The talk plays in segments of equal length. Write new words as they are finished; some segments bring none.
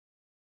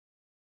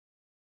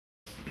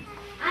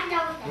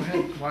Go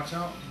ahead, watch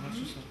out. Watch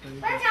yourself, baby.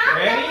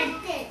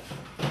 Ready?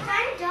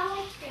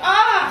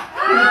 Ah!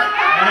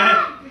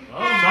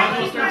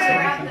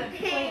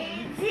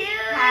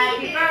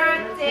 Happy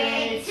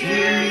birthday to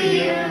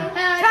you.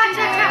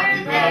 Cha-cha-cha.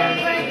 Happy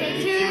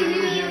birthday to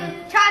you.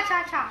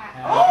 Cha-cha-cha.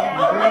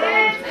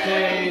 Happy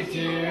birthday,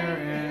 dear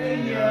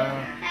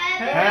Enya.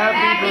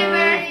 Happy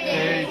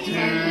birthday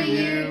to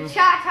you.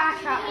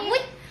 Cha-cha-cha.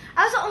 Wait, I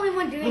was the only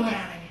one doing it.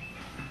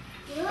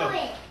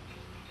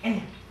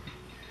 Enya.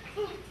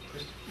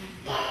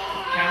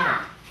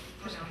 Camera.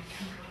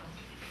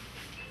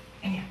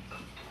 Enya.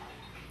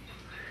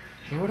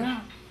 Blow it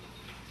out.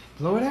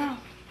 Blow it out.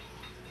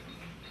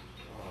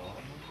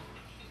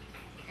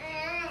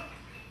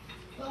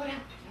 Blow it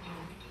out.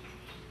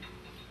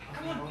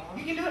 Come on,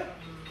 you can do it.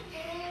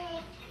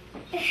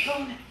 Go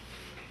on.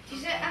 She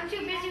said, I'm too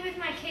busy with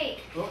my cake.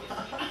 She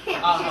She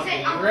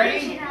said, I'll ready?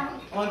 finish it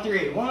out. On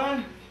three.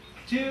 1,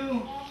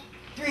 2,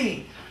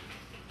 3.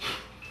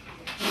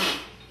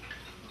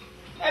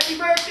 Happy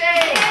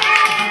birthday!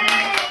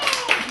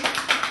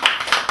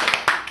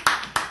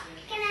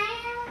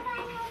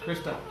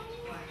 Krista.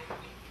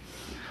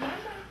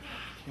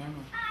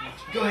 Camera.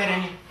 Go ahead,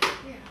 Enya.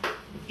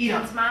 Eat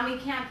up. Since Mommy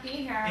can't be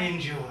here.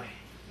 Enjoy.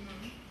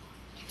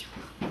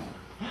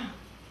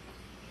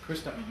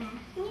 Krista. Watch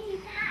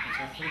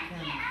out for the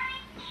camera.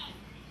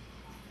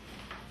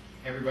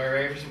 Everybody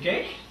ready for some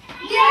cake?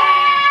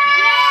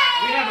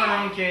 Yeah! We have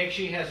our own cake.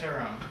 She has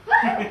her own.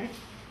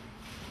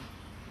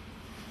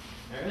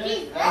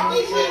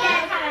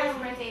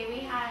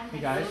 Hey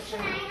guys,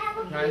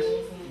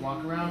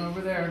 walk around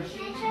over there.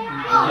 Get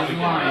in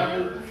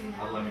line.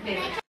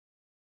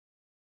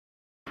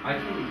 I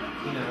can,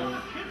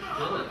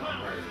 feel it on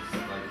hers,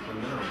 like the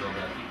mineral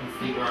buildup. You can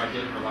see where I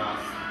did her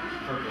last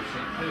purple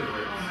shampoo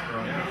where it's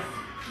grown out.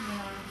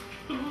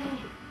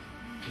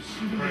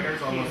 Her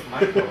hair's almost my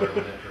color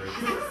when it hurts.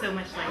 She looks so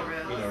much like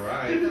Rose. You know,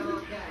 right?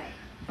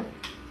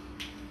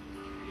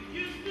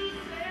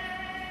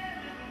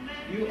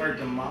 You are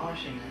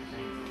demolishing that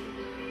thing.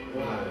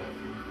 Wow.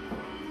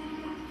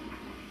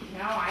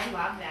 No, I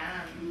love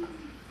them.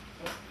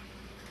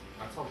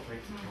 I told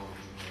Frank to call me.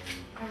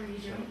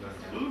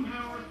 Boom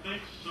Howard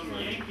thinks some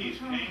Yankees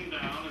came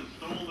down and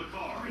stole the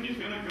car, and he's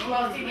gonna go.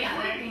 Well, see, the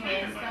other thing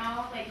is,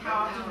 though, like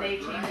how often they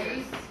change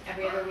theirs?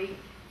 Every other week?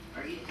 I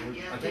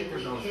think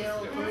there's no supposed to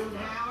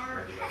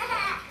do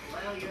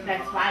it.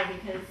 That's why,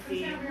 because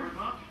see,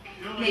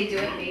 they do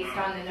it based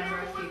on the number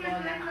of people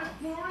in the house.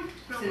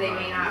 So they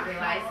may not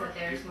realize that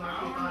there's more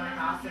people in the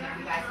house, and if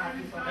you guys have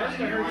people That's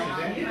coming what in hurts,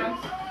 on is you, it?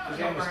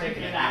 Suzanne was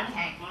taking it that out.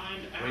 tank.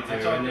 We do, I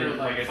thought and there then,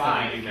 were like I like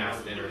said, we 5. do mass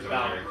dinners over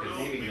About there, because,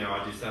 maybe I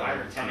do 5 7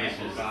 or 10 dishes.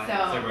 inches. So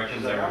everybody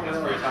comes over and has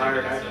I'm great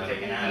tired. chicken, I've so.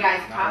 taken You out. guys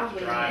Now probably it's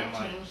need dry. it I'm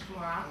like, changed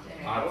more often.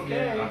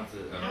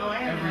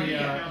 Every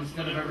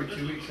instead of every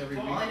 2 weeks, every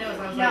week.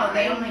 No,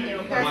 they only do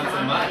it Once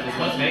a month is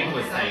what Megan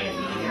was saying.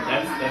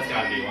 That's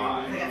got to be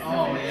why.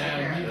 Oh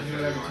yeah, you do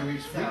it every 2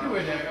 weeks. We do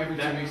it every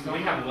 2 weeks. We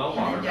have well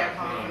water back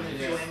home.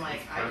 It's just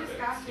perfect,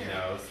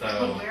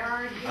 so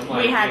I'm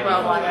like, We had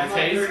well water. It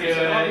tastes good.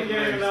 It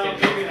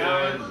tastes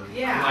good.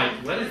 I'm like,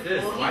 what is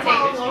this? Why Take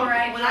is the it?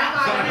 chloride. I'm like,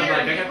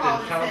 I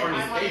got the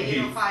California state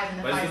heat.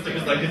 My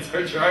sister's like, it's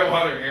our dry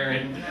water,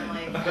 Aaron.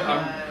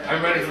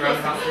 I'm running around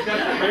the house.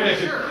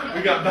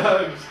 We got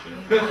bugs.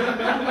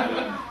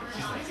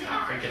 She's like,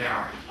 stop freaking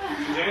out.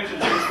 Suzanne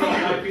should take some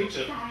of my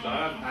pizza. So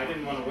I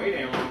didn't want to wait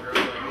any longer. I was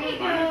like, There you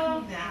go.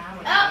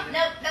 Oh,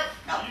 no.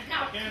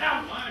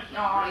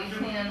 Oh, you're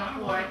cleaning the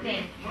floor.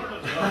 Thank you. but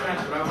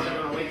I wasn't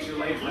going to wait too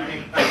late for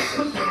any.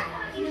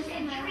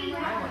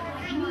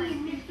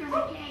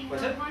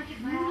 What's it?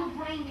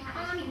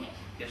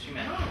 Yes, you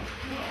meant.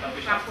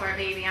 My poor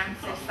baby, I'm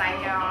so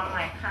psycho. I'm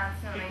like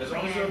constantly As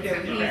long as cleaning. you're okay So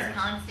with your he's parents.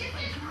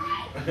 constantly.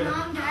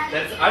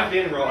 I've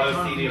been real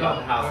OCD about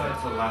the house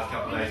until the last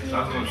couple days because I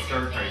was going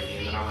stir crazy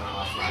and then I went to the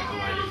hospital. I'm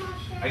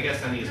like, I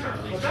guess I need to start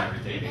releasing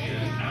everything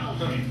again.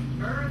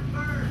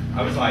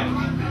 I was like,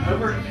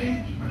 over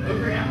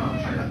now.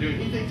 I'm not doing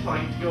anything till I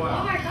need to go Oh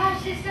out. my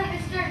gosh, this stuff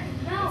is starting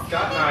to melt.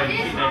 Scott and I It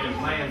keep is making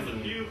plans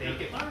and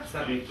think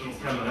something keeps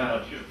coming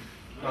up. It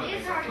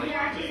is hard here.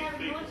 I just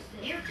haven't noticed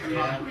it.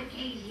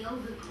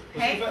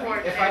 Hey,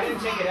 If I didn't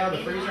take it out of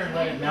the freezer and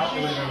let it melt,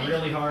 it would have been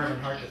really hard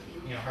and hard to scoop.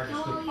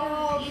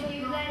 Oh, so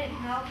you let it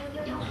melt a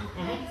little?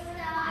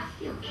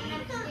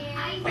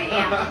 But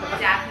yeah,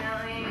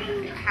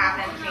 definitely have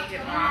them change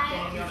it more often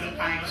and you'll be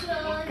fine.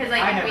 Because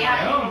like if we have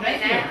people in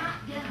there,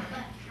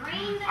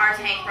 our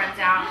tank runs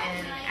out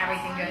and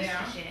everything goes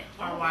to shit.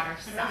 Our water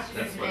sucks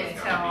That's what it's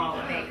until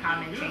gotta be. they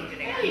come and change it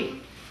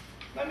again.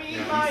 Let me eat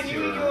Yeah, mine, these you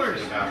two eat are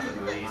yours. about to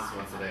release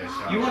once a day.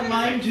 Shower. You want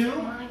mine too?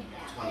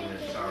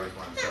 20-minute showers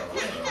by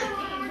themselves.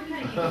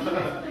 I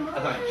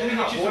thought, Let me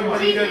get you boy, some what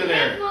are you doing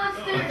there?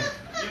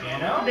 You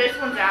know? This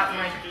one's out in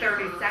like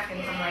 30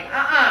 seconds. I'm like,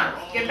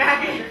 get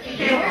back in.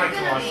 You don't like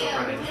to wash the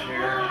front of his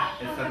hair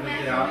and suddenly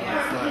get out and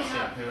still have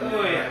shampoo in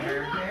Oh, his yeah.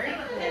 hair.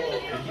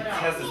 He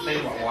has this thing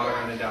about water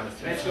running down his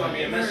face. It's going to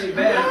be a messy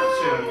bed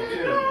soon,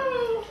 too.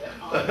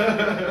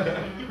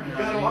 You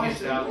gotta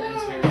wash it out.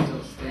 His hair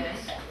still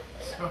stinks.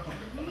 You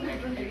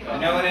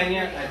know what,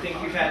 Enya? I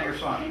think you've had your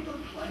fun.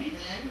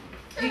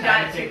 You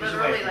got to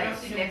literally like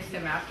sniffs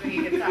him after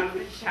he gets out of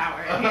the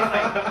shower. And he's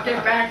like,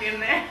 get back in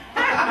there.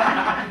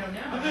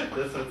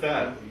 That's what's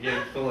that.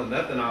 You're pulling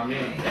nothing on me.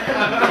 It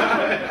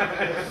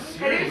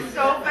is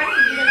so funny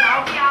because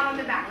I'll be out on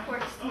the back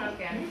porch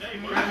smoking.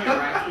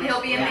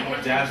 He'll be in the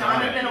kitchen.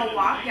 Jonathan will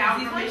walk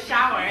down from his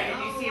shower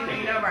and you see him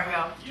lean over and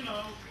go,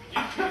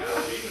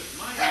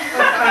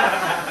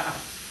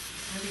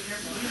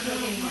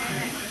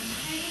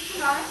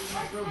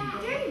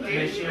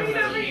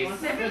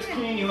 Let's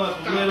clean you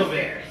up a little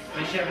bit.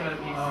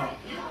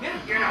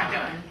 You're not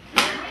done.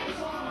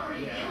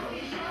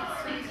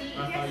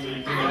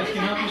 You guys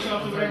can help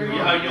yourself with whatever you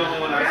want. Oh, you only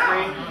want ice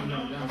cream?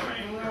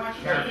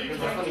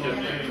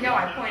 No,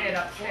 I pointed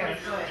upstairs.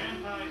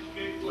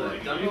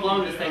 Look, don't be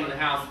blowing this thing in the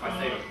house if I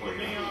save it for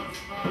you.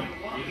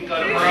 You can go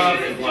to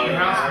Brady's and blow it.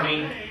 I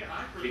mean,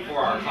 before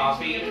our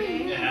coffee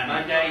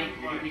Monday,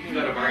 you can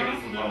go to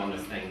Brady's and blow on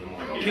this thing in the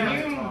morning. Can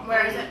you?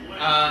 Where is it?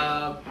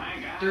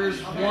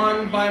 There's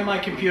one by my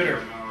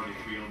computer.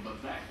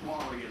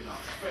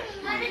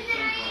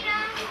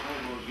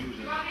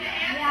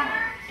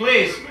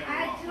 Please.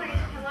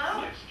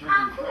 Hello?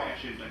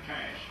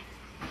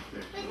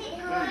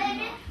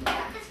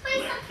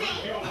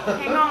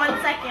 Hang on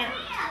 1 second.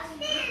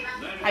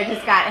 I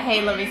just got,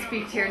 hey, let me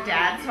speak to your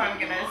dad, so I'm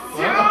going to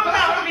assume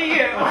that would be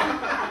you.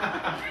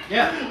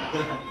 Yeah.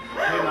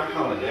 You're not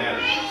calling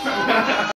daddy.